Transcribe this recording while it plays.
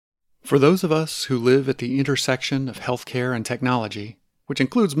For those of us who live at the intersection of healthcare and technology, which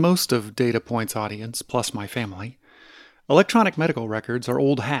includes most of Data Point's audience plus my family, electronic medical records are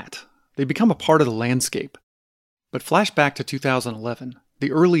old hat. They become a part of the landscape. But flash back to 2011,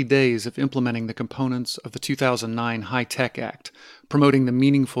 the early days of implementing the components of the 2009 HITECH Act, promoting the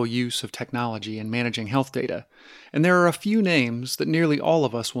meaningful use of technology in managing health data, and there are a few names that nearly all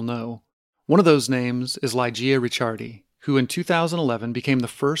of us will know. One of those names is Lygia Ricciardi, who in 2011 became the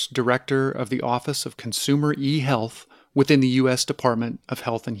first director of the Office of Consumer e-Health within the U.S. Department of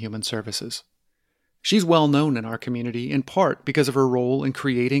Health and Human Services. She's well known in our community in part because of her role in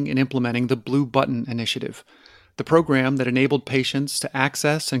creating and implementing the Blue Button Initiative, the program that enabled patients to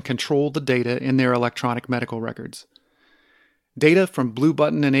access and control the data in their electronic medical records. Data from Blue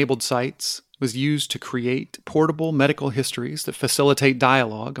Button-enabled sites was used to create portable medical histories that facilitate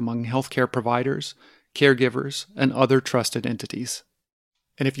dialogue among healthcare providers, caregivers, and other trusted entities.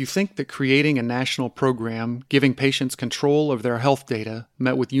 And if you think that creating a national program giving patients control of their health data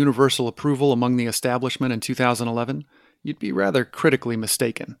met with universal approval among the establishment in 2011, you'd be rather critically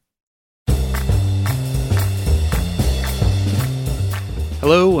mistaken.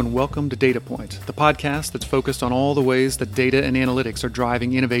 Hello and welcome to Data Point, the podcast that's focused on all the ways that data and analytics are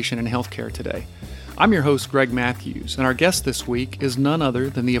driving innovation in healthcare today. I'm your host, Greg Matthews, and our guest this week is none other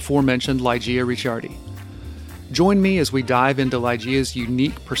than the aforementioned Lygia Ricciardi. Join me as we dive into Lygia's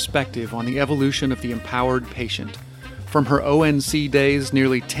unique perspective on the evolution of the empowered patient, from her ONC days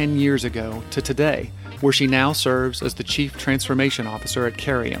nearly 10 years ago to today, where she now serves as the Chief Transformation Officer at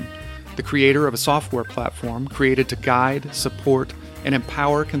Carium, the creator of a software platform created to guide, support, and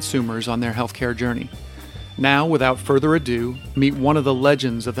empower consumers on their healthcare journey. Now, without further ado, meet one of the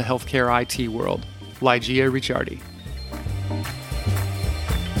legends of the healthcare IT world, Lygia Ricciardi.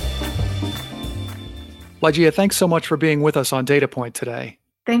 Lygia, thanks so much for being with us on Data Point today.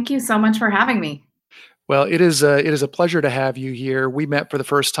 Thank you so much for having me. Well, it is a pleasure to have you here. We met for the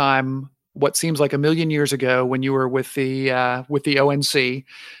first time what seems like a million years ago when you were with the ONC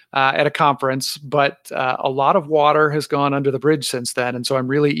at a conference, but a lot of water has gone under the bridge since then, and so I'm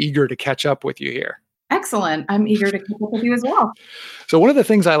really eager to catch up with you here. Excellent. I'm eager to catch up with you as well. So one of the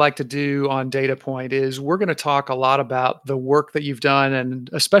things I like to do on Data Point is we're going to talk a lot about the work that you've done and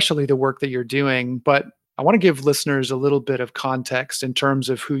especially the work that you're doing, but I want to give listeners a little bit of context in terms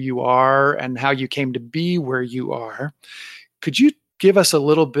of who you are and how you came to be where you are. Could you give us a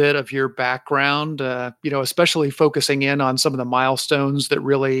little bit of your background, especially focusing in on some of the milestones that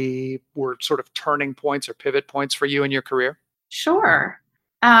really were sort of turning points or pivot points for you in your career? Sure.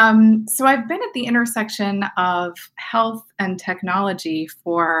 So I've been at the intersection of health and technology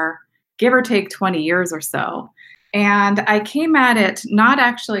for give or take 20 years or so. And I came at it not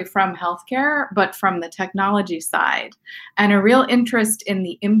actually from healthcare, but from the technology side, and a real interest in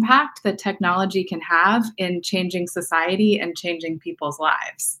the impact that technology can have in changing society and changing people's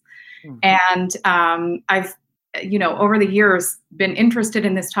lives. And I've, over the years, been interested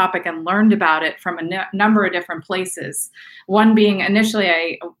in this topic and learned about it from a number of different places. One being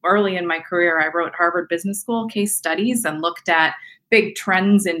initially, early in my career, I wrote Harvard Business School case studies and looked at big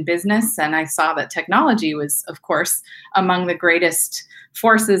trends in business. And I saw that technology was, of course, among the greatest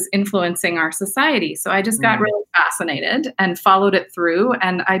forces influencing our society. So I just got really fascinated and followed it through.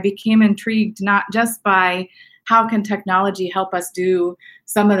 And I became intrigued not just by how can technology help us do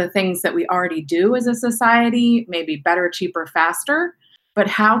some of the things that we already do as a society, maybe better, cheaper, faster, but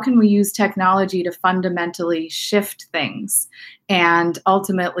how can we use technology to fundamentally shift things and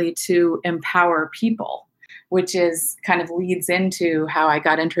ultimately to empower people, which is kind of leads into how I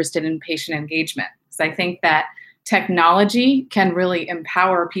got interested in patient engagement. So I think that technology can really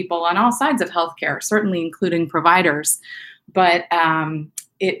empower people on all sides of healthcare, certainly including providers, but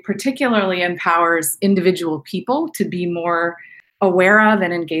it particularly empowers individual people to be more aware of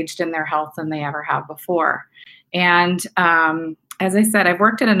and engaged in their health than they ever have before. And as I said, I've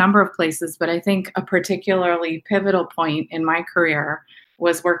worked at a number of places, but I think a particularly pivotal point in my career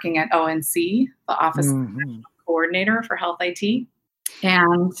was working at ONC, the Office of National Coordinator for Health IT.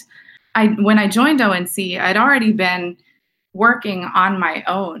 And when I joined ONC, I'd already been working on my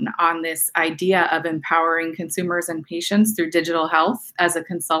own on this idea of empowering consumers and patients through digital health as a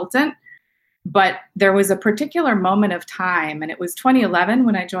consultant. But there was a particular moment of time, and it was 2011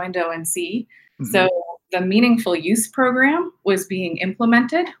 when I joined ONC. So the Meaningful Use program was being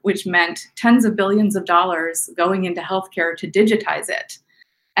implemented, which meant tens of billions of dollars going into healthcare to digitize it.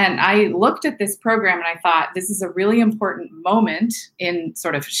 And I looked at this program and I thought, this is a really important moment in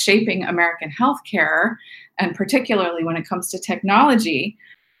sort of shaping American healthcare, and particularly when it comes to technology.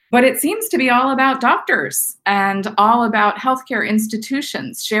 But it seems to be all about doctors and all about healthcare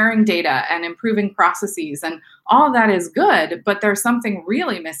institutions sharing data and improving processes. And all of that is good, but there's something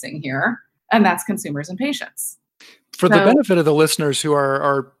really missing here, and that's consumers and patients. For the So, benefit of the listeners who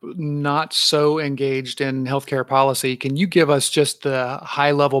are not so engaged in healthcare policy, can you give us just the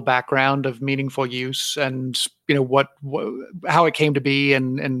high level background of meaningful use and what how it came to be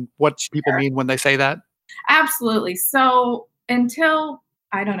and what people sure. mean when they say that? Absolutely. So until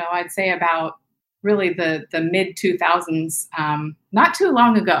I don't know, I'd say about really the mid 2000s, not too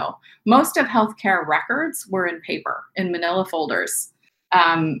long ago, most of healthcare records were in paper in manila folders.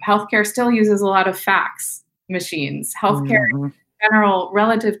 Healthcare still uses a lot of fax machines. Healthcare Mhm. in general,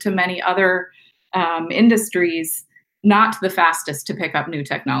 relative to many other industries, not the fastest to pick up new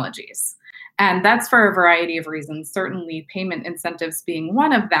technologies. And that's for a variety of reasons, certainly payment incentives being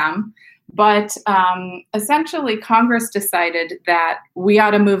one of them. But essentially, Congress decided that we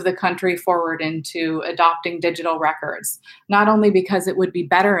ought to move the country forward into adopting digital records, not only because it would be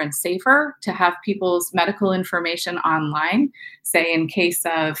better and safer to have people's medical information online, say in case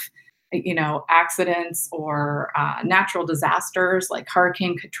of accidents or natural disasters like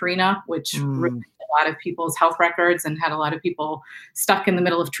Hurricane Katrina, which ruined Mm. a lot of people's health records and had a lot of people stuck in the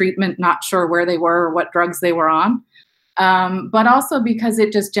middle of treatment, not sure where they were or what drugs they were on. But also because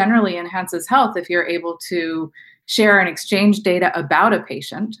it just generally enhances health if you're able to share and exchange data about a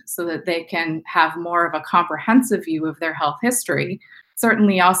patient so that they can have more of a comprehensive view of their health history.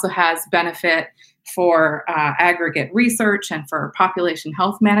 Certainly also has benefit for aggregate research and for population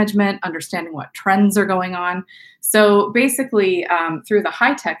health management, understanding what trends are going on. So basically, through the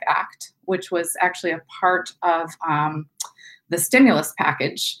HITECH Act, which was actually a part of the stimulus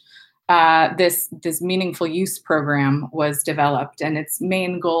package, this meaningful use program was developed, and its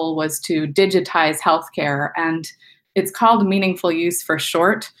main goal was to digitize healthcare. And it's called meaningful use for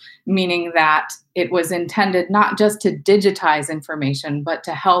short, meaning that it was intended not just to digitize information, but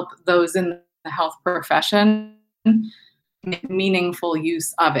to help those in the health profession make meaningful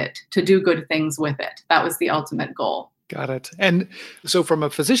use of it, to do good things with it. That was the ultimate goal. Got it. And so, from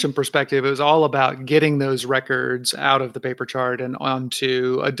a physician perspective, it was all about getting those records out of the paper chart and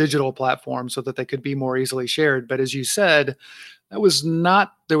onto a digital platform so that they could be more easily shared. But as you said, there was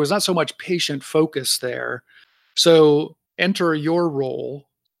not so much patient focus there. So, enter your role.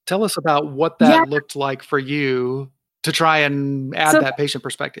 Tell us about what Yeah. that looked like for you to try and add So that patient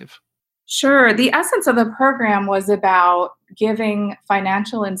perspective. sure. The essence of the program was about giving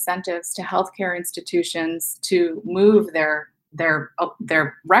financial incentives to healthcare institutions to move their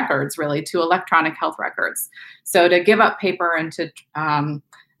records really to electronic health records. So to give up paper and to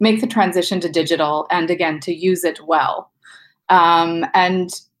make the transition to digital, and again to use it well.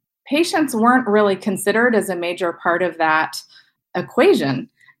 And patients weren't really considered as a major part of that equation.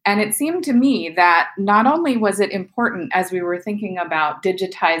 And it seemed to me that not only was it important as we were thinking about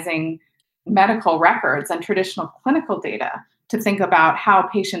digitizing medical records and traditional clinical data to think about how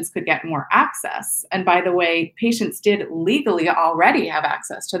patients could get more access. And by the way, patients did legally already have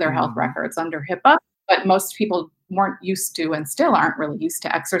access to their health Mhm. records under HIPAA, but most people weren't used to and still aren't really used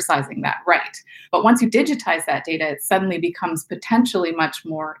to exercising that right. But once you digitize that data, it suddenly becomes potentially much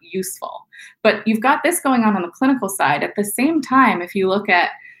more useful. But you've got this going on the clinical side. At the same time, if you look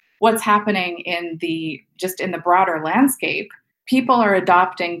at what's happening in the broader landscape, people are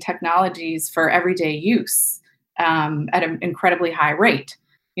adopting technologies for everyday use at an incredibly high rate.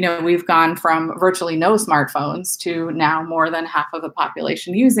 We've gone from virtually no smartphones to now more than half of the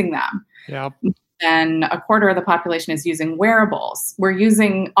population using them. Yeah. And a quarter of the population is using wearables. We're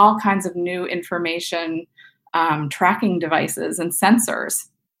using all kinds of new information tracking devices and sensors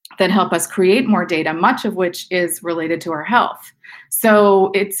that help us create more data, much of which is related to our health. So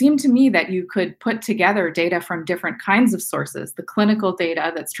it seemed to me that you could put together data from different kinds of sources, the clinical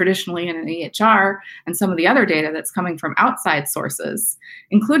data that's traditionally in an EHR, and some of the other data that's coming from outside sources,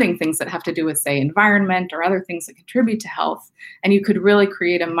 including things that have to do with, say, environment or other things that contribute to health. And you could really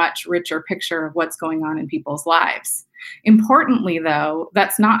create a much richer picture of what's going on in people's lives. Importantly, though,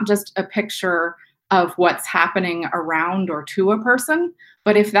 that's not just a picture of what's happening around or to a person,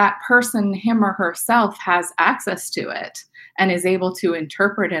 but if that person, him or herself, has access to it and is able to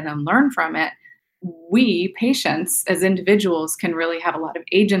interpret it and learn from it, we patients as individuals can really have a lot of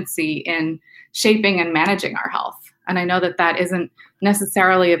agency in shaping and managing our health. And I know that that isn't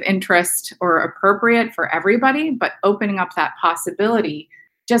necessarily of interest or appropriate for everybody, but opening up that possibility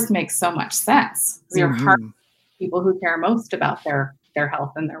just makes so much sense. 'Cause you're hard Mhm. people who care most about their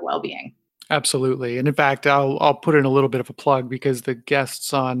health and their well-being. Absolutely. And in fact, I'll put in a little bit of a plug because the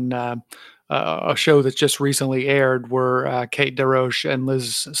guests on a show that just recently aired were Kate DeRoche and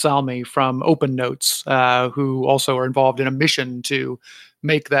Liz Salmi from Open Notes, who also are involved in a mission to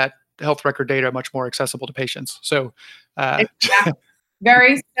make that health record data much more accessible to patients. So, exactly.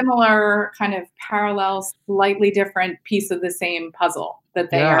 Very similar, kind of parallel, slightly different piece of the same puzzle that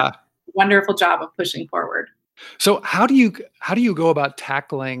they are wonderful job of pushing forward. So how do you go about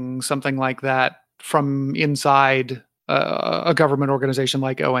tackling something like that from inside a government organization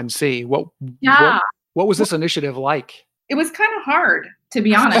like ONC? What was this initiative like? It was kind of hard, to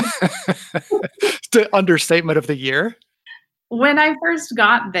be honest. The understatement of the year. When I first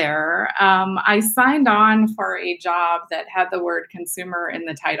got there, I signed on for a job that had the word consumer in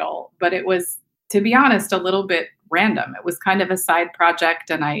the title, but it was, to be honest, a little bit random. It was kind of a side project,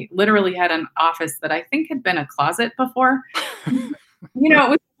 and I literally had an office that I think had been a closet before. It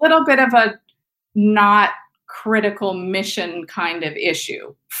was a little bit of a not critical mission kind of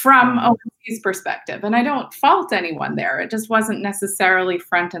issue from ONC's perspective. And I don't fault anyone there. It just wasn't necessarily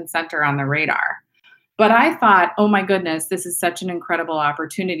front and center on the radar. But I thought, oh my goodness, this is such an incredible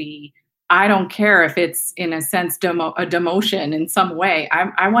opportunity. I don't care if it's, in a sense, a demotion in some way.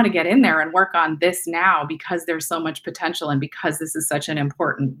 I want to get in there and work on this now because there's so much potential and because this is such an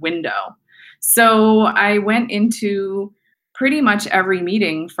important window. So I went into pretty much every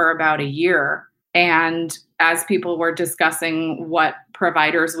meeting for about a year. And as people were discussing what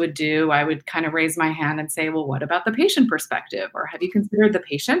providers would do, I would kind of raise my hand and say, well, what about the patient perspective? Or have you considered the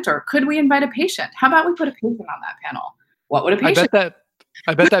patient? Or could we invite a patient? How about we put a patient on that panel? What would a patient?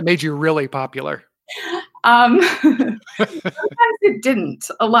 I bet that made you really popular. Sometimes it didn't.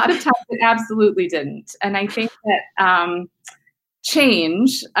 A lot of times it absolutely didn't. And I think that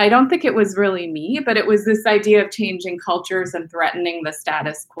change, I don't think it was really me, but it was this idea of changing cultures and threatening the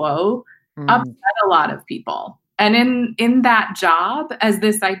status quo upset a lot of people. And in that job, as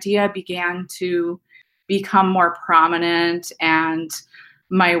this idea began to become more prominent and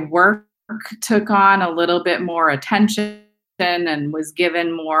my work took on a little bit more attention and was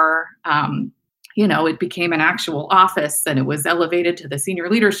given more, it became an actual office and it was elevated to the senior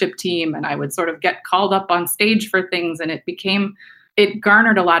leadership team, and I would sort of get called up on stage for things, and it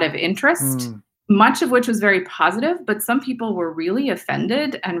garnered a lot of interest. Much of which was very positive, but some people were really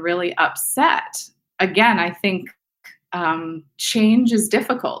offended and really upset. Again, I think change is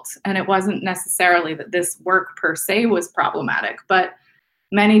difficult, and it wasn't necessarily that this work per se was problematic, but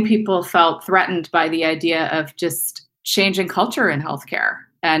many people felt threatened by the idea of just changing culture in healthcare,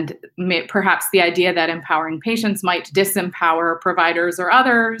 and perhaps the idea that empowering patients might disempower providers or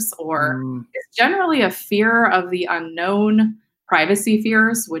others, or it's generally a fear of the unknown. Privacy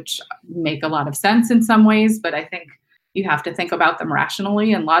fears, which make a lot of sense in some ways, but I think you have to think about them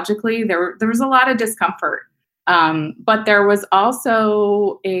rationally and logically. There was a lot of discomfort, but there was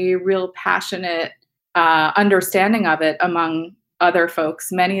also a real passionate understanding of it among other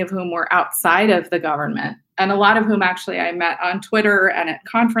folks, many of whom were outside of the government, and a lot of whom actually I met on Twitter and at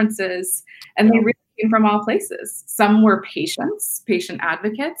conferences, and they really came from all places. Some were patients, patient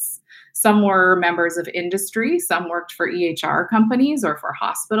advocates. Some were members of industry. Some worked for EHR companies or for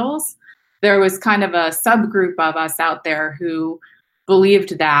hospitals. There was kind of a subgroup of us out there who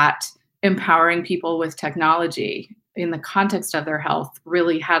believed that empowering people with technology in the context of their health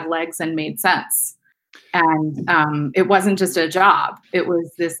really had legs and made sense. And it wasn't just a job. It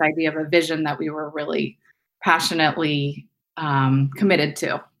was this idea of a vision that we were really passionately committed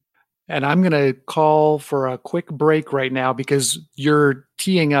to. And I'm going to call for a quick break right now because you're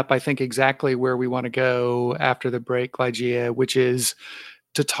teeing up, I think, exactly where we want to go after the break, Lygia, which is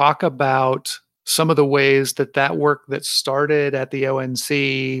to talk about some of the ways that work that started at the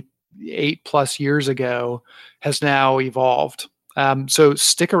ONC 8+ years ago has now evolved. So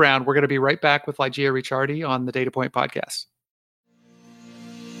stick around. We're going to be right back with Lygia Ricciardi on the Data Point Podcast.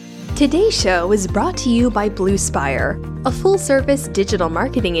 Today's show is brought to you by Bluespire, a full-service digital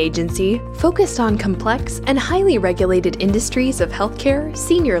marketing agency focused on complex and highly regulated industries of healthcare,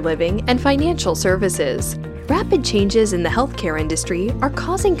 senior living, and financial services. Rapid changes in the healthcare industry are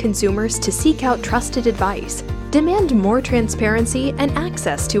causing consumers to seek out trusted advice, demand more transparency and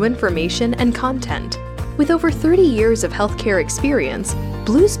access to information and content. With over 30 years of healthcare experience,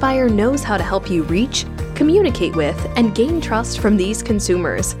 Bluespire knows how to help you reach, communicate with, and gain trust from these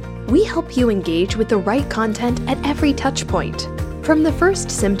consumers. We help you engage with the right content at every touch point, from the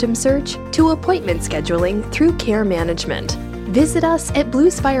first symptom search to appointment scheduling through care management. Visit us at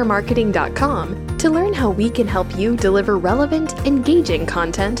bluespiremarketing.com to learn how we can help you deliver relevant, engaging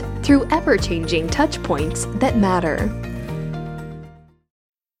content through ever-changing touch points that matter.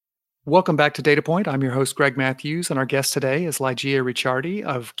 Welcome back to Data Point. I'm your host, Greg Matthews, and our guest today is Ligeia Ricciardi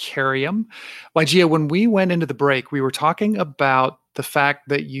of Carium. Ligeia, when we went into the break, we were talking about the fact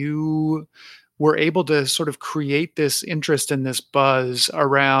that you were able to sort of create this interest in this buzz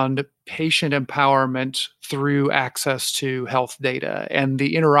around patient empowerment through access to health data and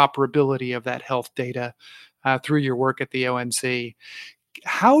the interoperability of that health data through your work at the ONC.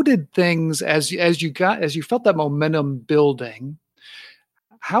 How did things, as you felt that momentum building,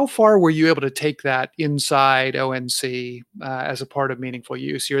 how far were you able to take that inside ONC as a part of Meaningful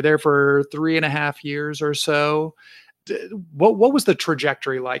Use? You're there for 3.5 years or so. What was the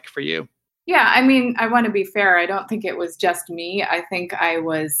trajectory like for you? Yeah, I mean, I want to be fair. I don't think it was just me. I think I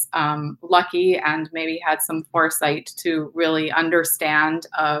was lucky and maybe had some foresight to really understand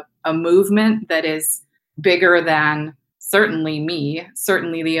a movement that is bigger than certainly me,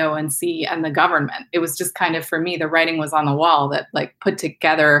 certainly the ONC and the government. It was just kind of, for me, the writing was on the wall that like put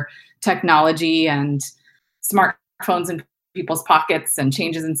together technology and smartphones in people's pockets and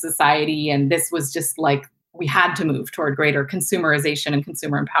changes in society. And this was just like, we had to move toward greater consumerization and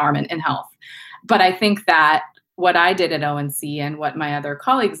consumer empowerment in health. But I think that what I did at ONC and what my other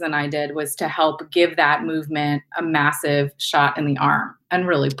colleagues and I did was to help give that movement a massive shot in the arm and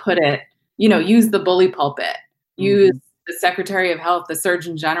really put it, use the bully pulpit, use the Secretary of Health, the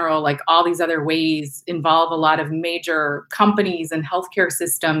Surgeon General, like all these other ways, involve a lot of major companies and healthcare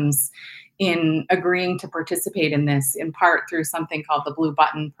systems in agreeing to participate in this, in part through something called the Blue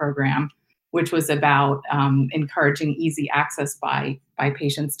Button program, which was about encouraging easy access by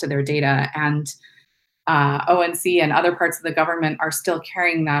patients to their data. And ONC and other parts of the government are still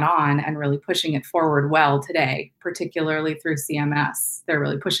carrying that on and really pushing it forward well today, particularly through CMS. They're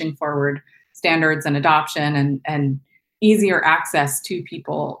really pushing forward standards and adoption and easier access to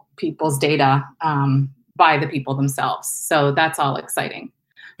people's data by the people themselves. So that's all exciting.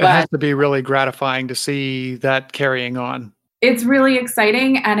 It has to be really gratifying to see that carrying on. It's really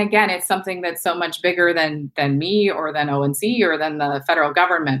exciting. And again, it's something that's so much bigger than me or than ONC or than the federal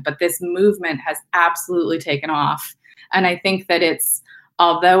government. But this movement has absolutely taken off. And I think that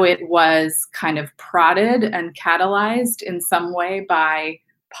although it was kind of prodded and catalyzed in some way by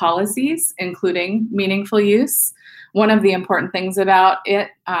policies, including Meaningful Use, one of the important things about it,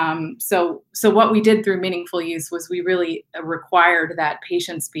 so what we did through Meaningful Use was we really required that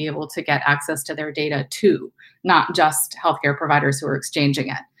patients be able to get access to their data too, not just healthcare providers who are exchanging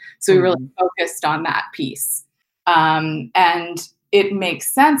it. So we really focused on that piece. And it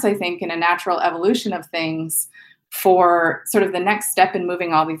makes sense, I think, in a natural evolution of things, for sort of the next step in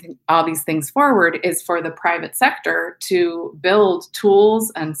moving all these things forward is for the private sector to build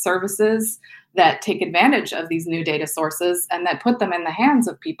tools and services that take advantage of these new data sources and that put them in the hands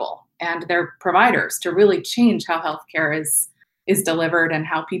of people and their providers to really change how healthcare is delivered and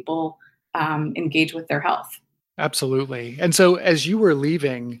how people engage with their health. Absolutely. And so as you were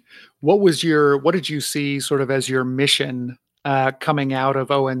leaving, what did you see sort of as your mission coming out of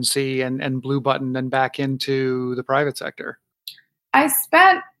ONC and Blue Button and back into the private sector? I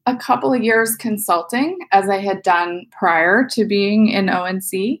spent a couple of years consulting, as I had done prior to being in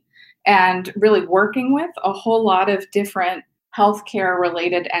ONC, and really working with a whole lot of different healthcare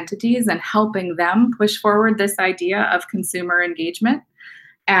related entities and helping them push forward this idea of consumer engagement.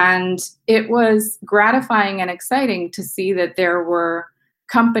 And it was gratifying and exciting to see that there were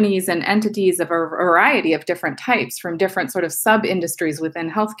companies and entities of a variety of different types from different sort of sub-industries within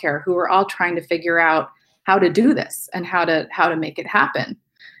healthcare who were all trying to figure out how to do this and how to make it happen.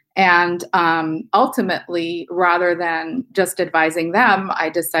 And ultimately, rather than just advising them, I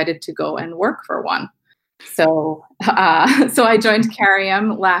decided to go and work for one. So I joined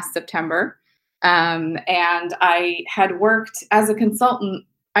Carium last September, and I had worked as a consultant.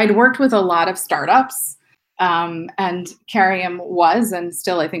 I'd worked with a lot of startups, and Carium was, and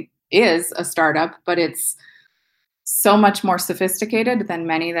still I think is, a startup, but it's so much more sophisticated than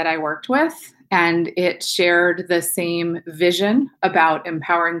many that I worked with. And it shared the same vision about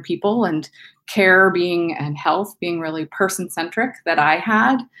empowering people and care and health being really person-centric that I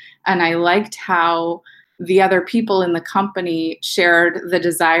had. And I liked how the other people in the company shared the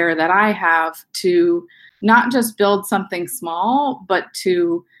desire that I have to not just build something small, but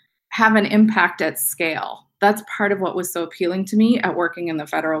to have an impact at scale. That's part of what was so appealing to me at working in the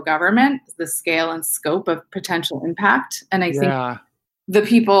federal government, the scale and scope of potential impact. And I think the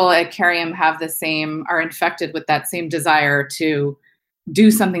people at Carium are infected with that same desire to do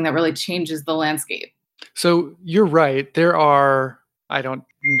something that really changes the landscape. So you're right. There are, I don't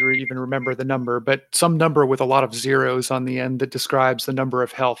even remember the number, but some number with a lot of zeros on the end that describes the number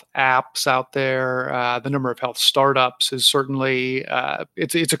of health apps out there. The number of health startups is certainly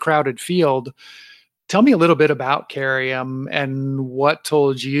it's a crowded field. Tell me a little bit about Carium and what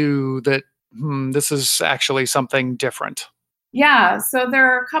told you that this is actually something different. Yeah, so there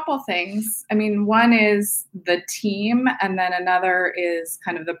are a couple things. I mean, one is the team, and then another is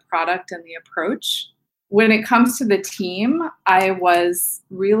kind of the product and the approach. When it comes to the team, I was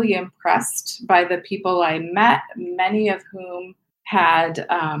really impressed by the people I met, many of whom had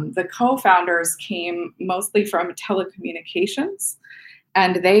the co-founders came mostly from telecommunications,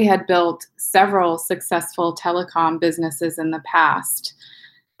 and they had built several successful telecom businesses in the past.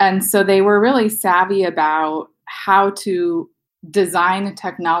 And so they were really savvy about how to design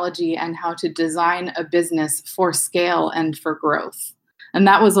technology and how to design a business for scale and for growth. And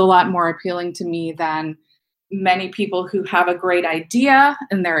that was a lot more appealing to me than many people who have a great idea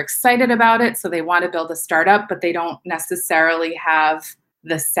and they're excited about it. So they want to build a startup, but they don't necessarily have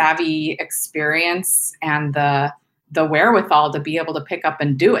the savvy experience and the wherewithal to be able to pick up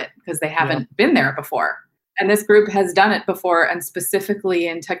and do it because they haven't been there before. And this group has done it before, and specifically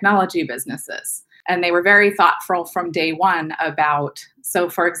in technology businesses. And they were very thoughtful from day one about, so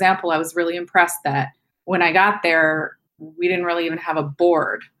for example, I was really impressed that when I got there, we didn't really even have a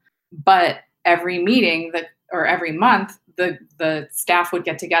board, but every meeting or every month, the staff would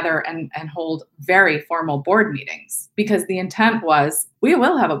get together and hold very formal board meetings because the intent was, we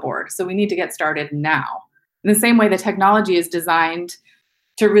will have a board, so we need to get started now. In the same way, the technology is designed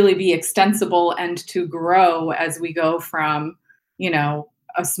to really be extensible and to grow as we go from,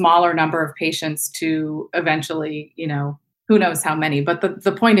 a smaller number of patients to eventually, who knows how many. But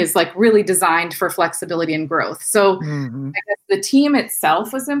the point is like really designed for flexibility and growth. So I guess the team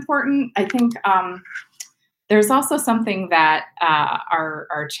itself was important. I think there's also something that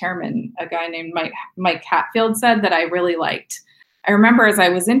our chairman, a guy named Mike Hatfield, said that I really liked. I remember as I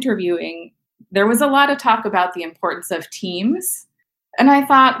was interviewing, there was a lot of talk about the importance of teams. And I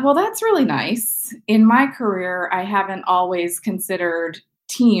thought, well, that's really nice. In my career, I haven't always considered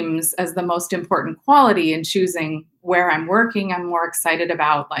teams as the most important quality in choosing where I'm working. I'm more excited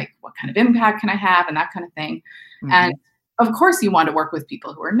about like what kind of impact can I have and that kind of thing. Mm-hmm. And of course you want to work with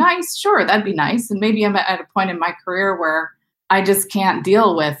people who are nice. Sure, that'd be nice. And maybe I'm at a point in my career where I just can't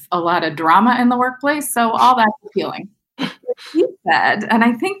deal with a lot of drama in the workplace. So all that's appealing. He said, and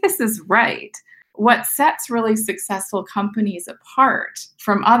I think this is right, what sets really successful companies apart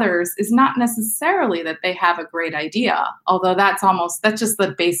from others is not necessarily that they have a great idea, although that's just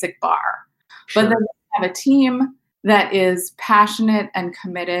the basic bar. Sure. But that they have a team that is passionate and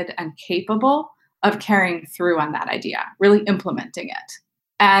committed and capable of carrying through on that idea, really implementing it.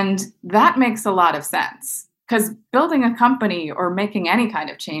 And that makes a lot of sense because building a company or making any kind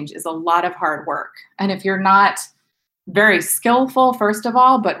of change is a lot of hard work. And if you're not very skillful, first of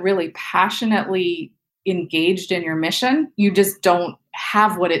all, but really passionately engaged in your mission, you just don't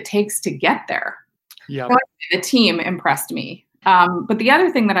have what it takes to get there. Yeah. So the team impressed me. But the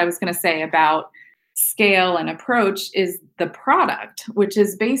other thing that I was going to say about scale and approach is the product, which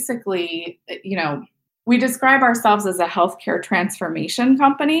is basically, we describe ourselves as a healthcare transformation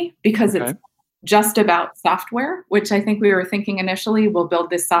company because it's just about software, which I think we were thinking initially, we'll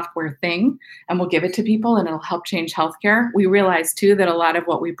build this software thing and we'll give it to people and it'll help change healthcare. We realize too that a lot of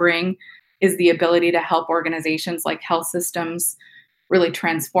what we bring is the ability to help organizations like health systems really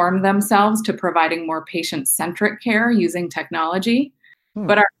transform themselves to providing more patient-centric care using technology.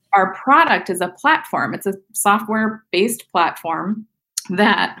 But our product is a platform. It's a software-based platform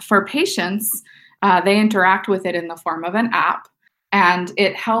that for patients, they interact with it in the form of an app. And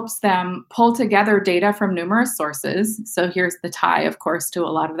it helps them pull together data from numerous sources. So here's the tie, of course, to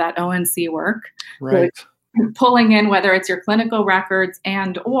a lot of that ONC work. Right. Pulling in whether it's your clinical records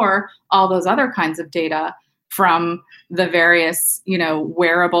and or all those other kinds of data from the various,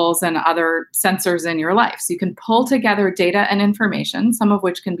 wearables and other sensors in your life. So you can pull together data and information, some of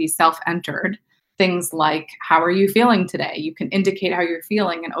which can be self-entered. Things like, how are you feeling today? You can indicate how you're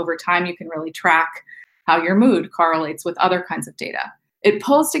feeling. And over time, you can really track how your mood correlates with other kinds of data. It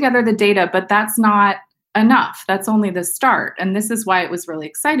pulls together the data, but that's not enough. That's only the start. And this is why it was really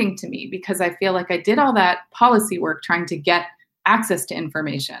exciting to me, because I feel like I did all that policy work trying to get access to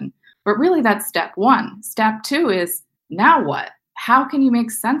information. But really, that's step one. Step two is, now what? How can you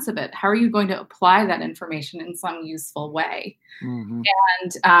make sense of it? How are you going to apply that information in some useful way? Mm-hmm.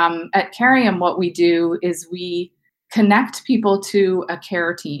 And at Carium, what we do is we connect people to a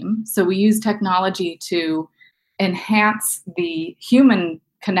care team. So we use technology to enhance the human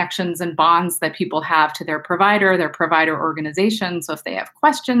connections and bonds that people have to their provider organization. So if they have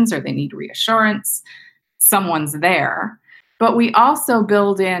questions or they need reassurance, someone's there. But we also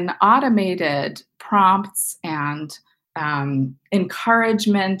build in automated prompts and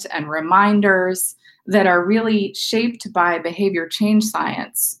encouragement and reminders that are really shaped by behavior change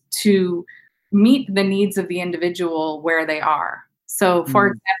science to meet the needs of the individual where they are. So, for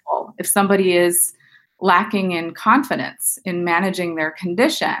example, if somebody is lacking in confidence in managing their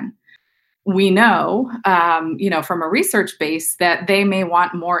condition, we know, from a research base that they may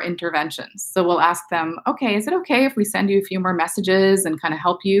want more interventions. So we'll ask them, okay, is it okay if we send you a few more messages and kind of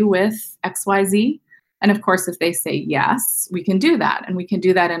help you with XYZ? And of course, if they say yes, we can do that. And we can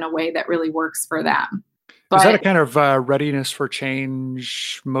do that in a way that really works for them. But, is that a kind of readiness for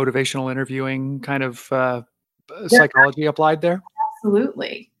change, motivational interviewing kind of psychology applied there?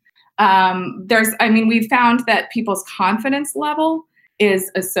 Absolutely. We've found that people's confidence level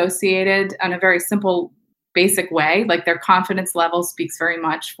is associated in a very simple, basic way. Like their confidence level speaks very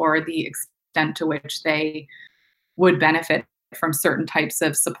much for the extent to which they would benefit from certain types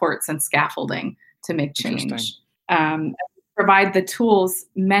of supports and scaffolding to make change. Provide the tools,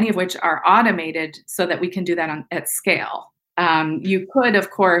 many of which are automated so that we can do that at scale. You could,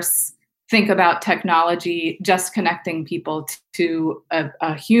 of course, think about technology just connecting people to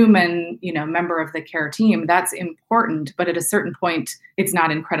a human, member of the care team. That's important, but at a certain point, it's not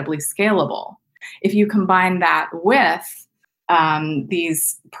incredibly scalable. If you combine that with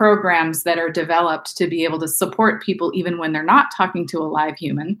these programs that are developed to be able to support people even when they're not talking to a live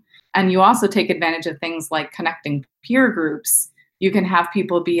human, and you also take advantage of things like connecting peer groups, you can have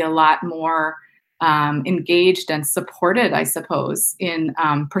people be a lot more engaged and supported, I suppose, in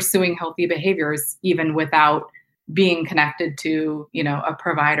pursuing healthy behaviors, even without being connected to, a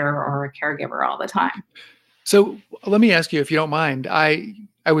provider or a caregiver all the time. So let me ask you, if you don't mind,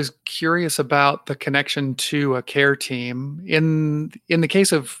 I was curious about the connection to a care team. In the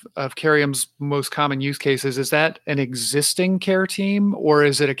case of Carium's most common use cases, is that an existing care team, or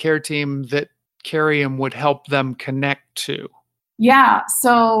is it a care team that Carium would help them connect to? Yeah,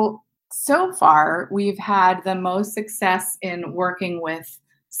 so far, we've had the most success in working with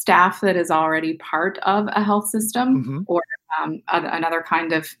staff that is already part of a health system or another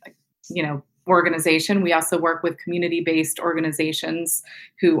kind of, organization. We also work with community-based organizations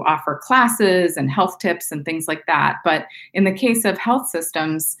who offer classes and health tips and things like that. But in the case of health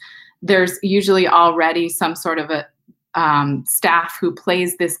systems, there's usually already some sort of a staff who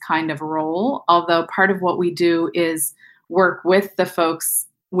plays this kind of role, although part of what we do is work with the folks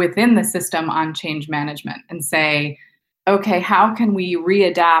within the system on change management and say, okay, how can we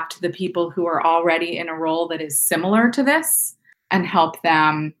readapt the people who are already in a role that is similar to this and help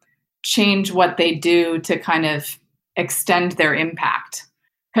them change what they do to kind of extend their impact?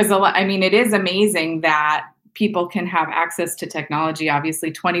 Because it is amazing that people can have access to technology,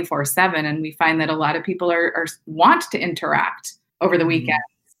 obviously 24/7, and we find that a lot of people want to interact over the weekend,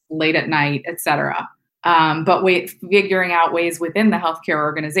 late at night, et cetera. But figuring out ways within the healthcare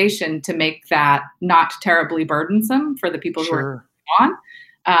organization to make that not terribly burdensome for the people who are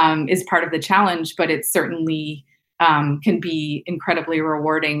on is part of the challenge, but it certainly can be incredibly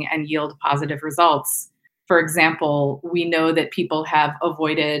rewarding and yield positive results. For example, we know that people have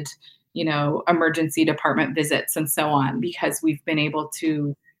avoided, emergency department visits and so on because we've been able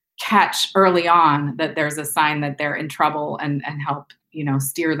to catch early on that there's a sign that they're in trouble and help,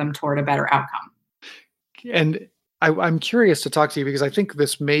 steer them toward a better outcome. And I'm curious to talk to you because I think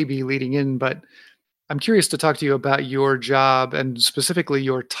this may be leading in, but I'm curious to talk to you about your job and specifically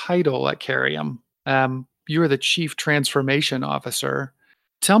your title at Carium. You are the Chief Transformation Officer.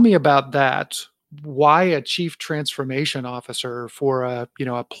 Tell me about that. Why a Chief Transformation Officer for a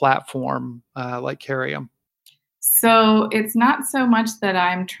platform like Carium? So it's not so much that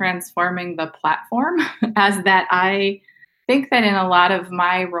I'm transforming the platform as that I think that in a lot of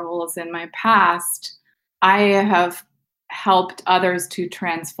my roles in my past, I have helped others to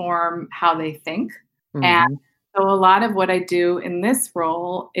transform how they think. And so a lot of what I do in this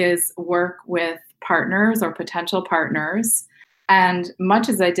role is work with partners or potential partners. And much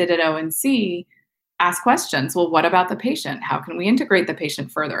as I did at ONC, ask questions. Well, what about the patient? How can we integrate the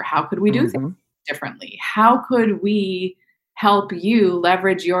patient further? How could we do things differently? How could we help you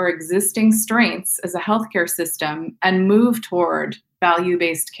leverage your existing strengths as a healthcare system and move toward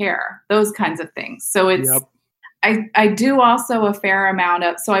value-based care? Those kinds of things. So it's, I do also a fair amount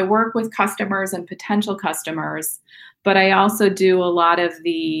of, so I work with customers and potential customers, but I also do a lot of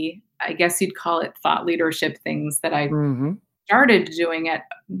the, I guess you'd call it thought leadership things that I started doing at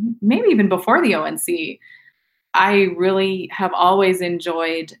maybe even before the ONC, I really have always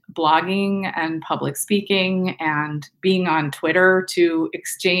enjoyed blogging and public speaking and being on Twitter to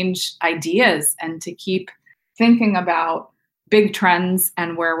exchange ideas and to keep thinking about big trends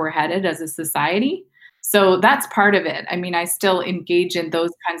and where we're headed as a society. So that's part of it. I mean, I still engage in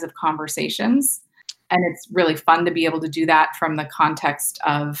those kinds of conversations. And it's really fun to be able to do that from the context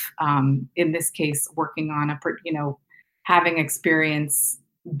of, in this case, working on having experience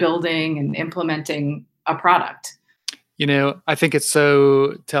building and implementing a product. I think it's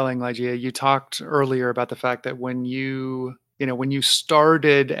so telling, Lygia. You talked earlier about the fact that when you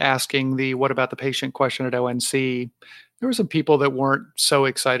started asking the "what about the patient" question at ONC, there were some people that weren't so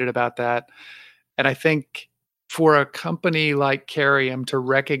excited about that. And I think for a company like Carium to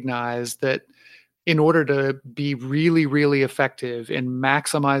recognize that in order to be really, really effective in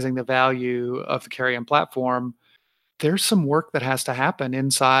maximizing the value of the Carium platform, there's some work that has to happen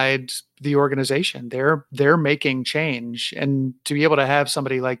inside the organization. They're making change. And to be able to have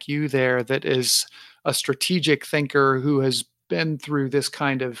somebody like you there that is a strategic thinker who has been through this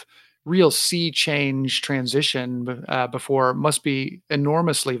kind of real sea change transition before must be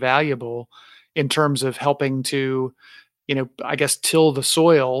enormously valuable in terms of helping to, I guess, till the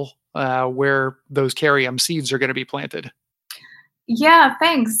soil where those Carium seeds are going to be planted. Yeah,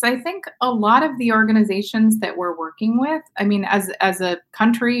 thanks. I think a lot of the organizations that we're working with, I mean, as a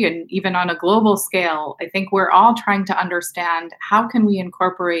country and even on a global scale, I think we're all trying to understand how can we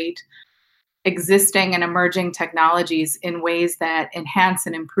incorporate existing and emerging technologies in ways that enhance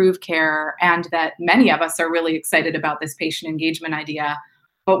and improve care, and that many of us are really excited about this patient engagement idea,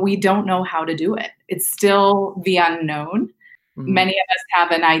 but we don't know how to do it. It's still the unknown. Mm-hmm. Many of us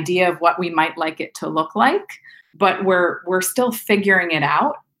have an idea of what we might like it to look like, but we're still figuring it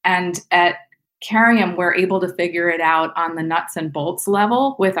out. And at Carium, we're able to figure it out on the nuts and bolts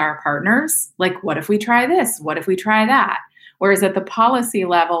level with our partners. Like, what if we try this? What if we try that? Whereas at the policy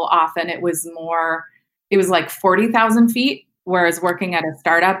level, often it was like 40,000 feet. Whereas working at a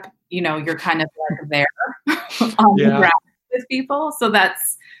startup, you're kind of like there on the ground with people. So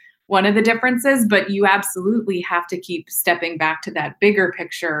that's one of the differences. But you absolutely have to keep stepping back to that bigger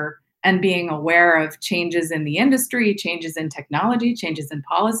picture and being aware of changes in the industry, changes in technology, changes in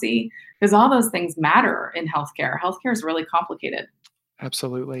policy, because all those things matter in healthcare. Healthcare is really complicated.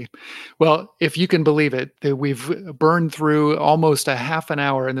 Absolutely. Well, if you can believe it, that we've burned through almost a half an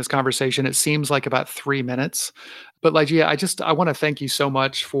hour in this conversation. It seems like about 3 minutes. But Lygia, I want to thank you so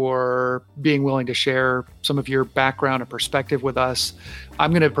much for being willing to share some of your background and perspective with us. I'm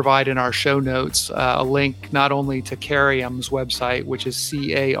going to provide in our show notes a link not only to Carium's website, which is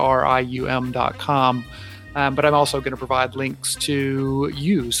carium.com, but I'm also going to provide links to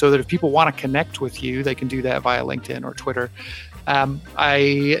you so that if people want to connect with you, they can do that via LinkedIn or Twitter.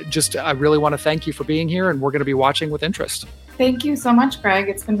 I really want to thank you for being here, and we're going to be watching with interest. Thank you so much, Greg.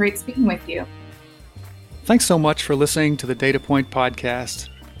 It's been great speaking with you. Thanks so much for listening to the Data Point podcast.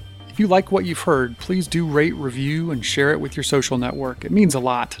 If you like what you've heard, please do rate, review, and share it with your social network. It means a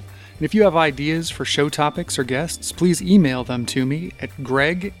lot. And if you have ideas for show topics or guests, please email them to me at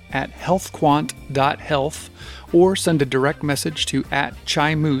greg@healthquant.health or send a direct message to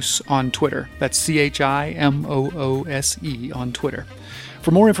 @ChiMoose on Twitter. That's CHIMOOSE on Twitter.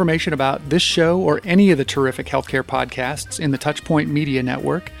 For more information about this show or any of the terrific healthcare podcasts in the Touchpoint Media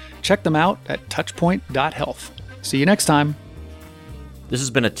Network, check them out at touchpoint.health. See you next time. This has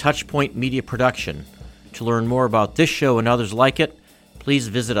been a Touchpoint Media production. To learn more about this show and others like it, please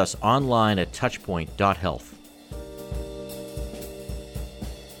visit us online at touchpoint.health.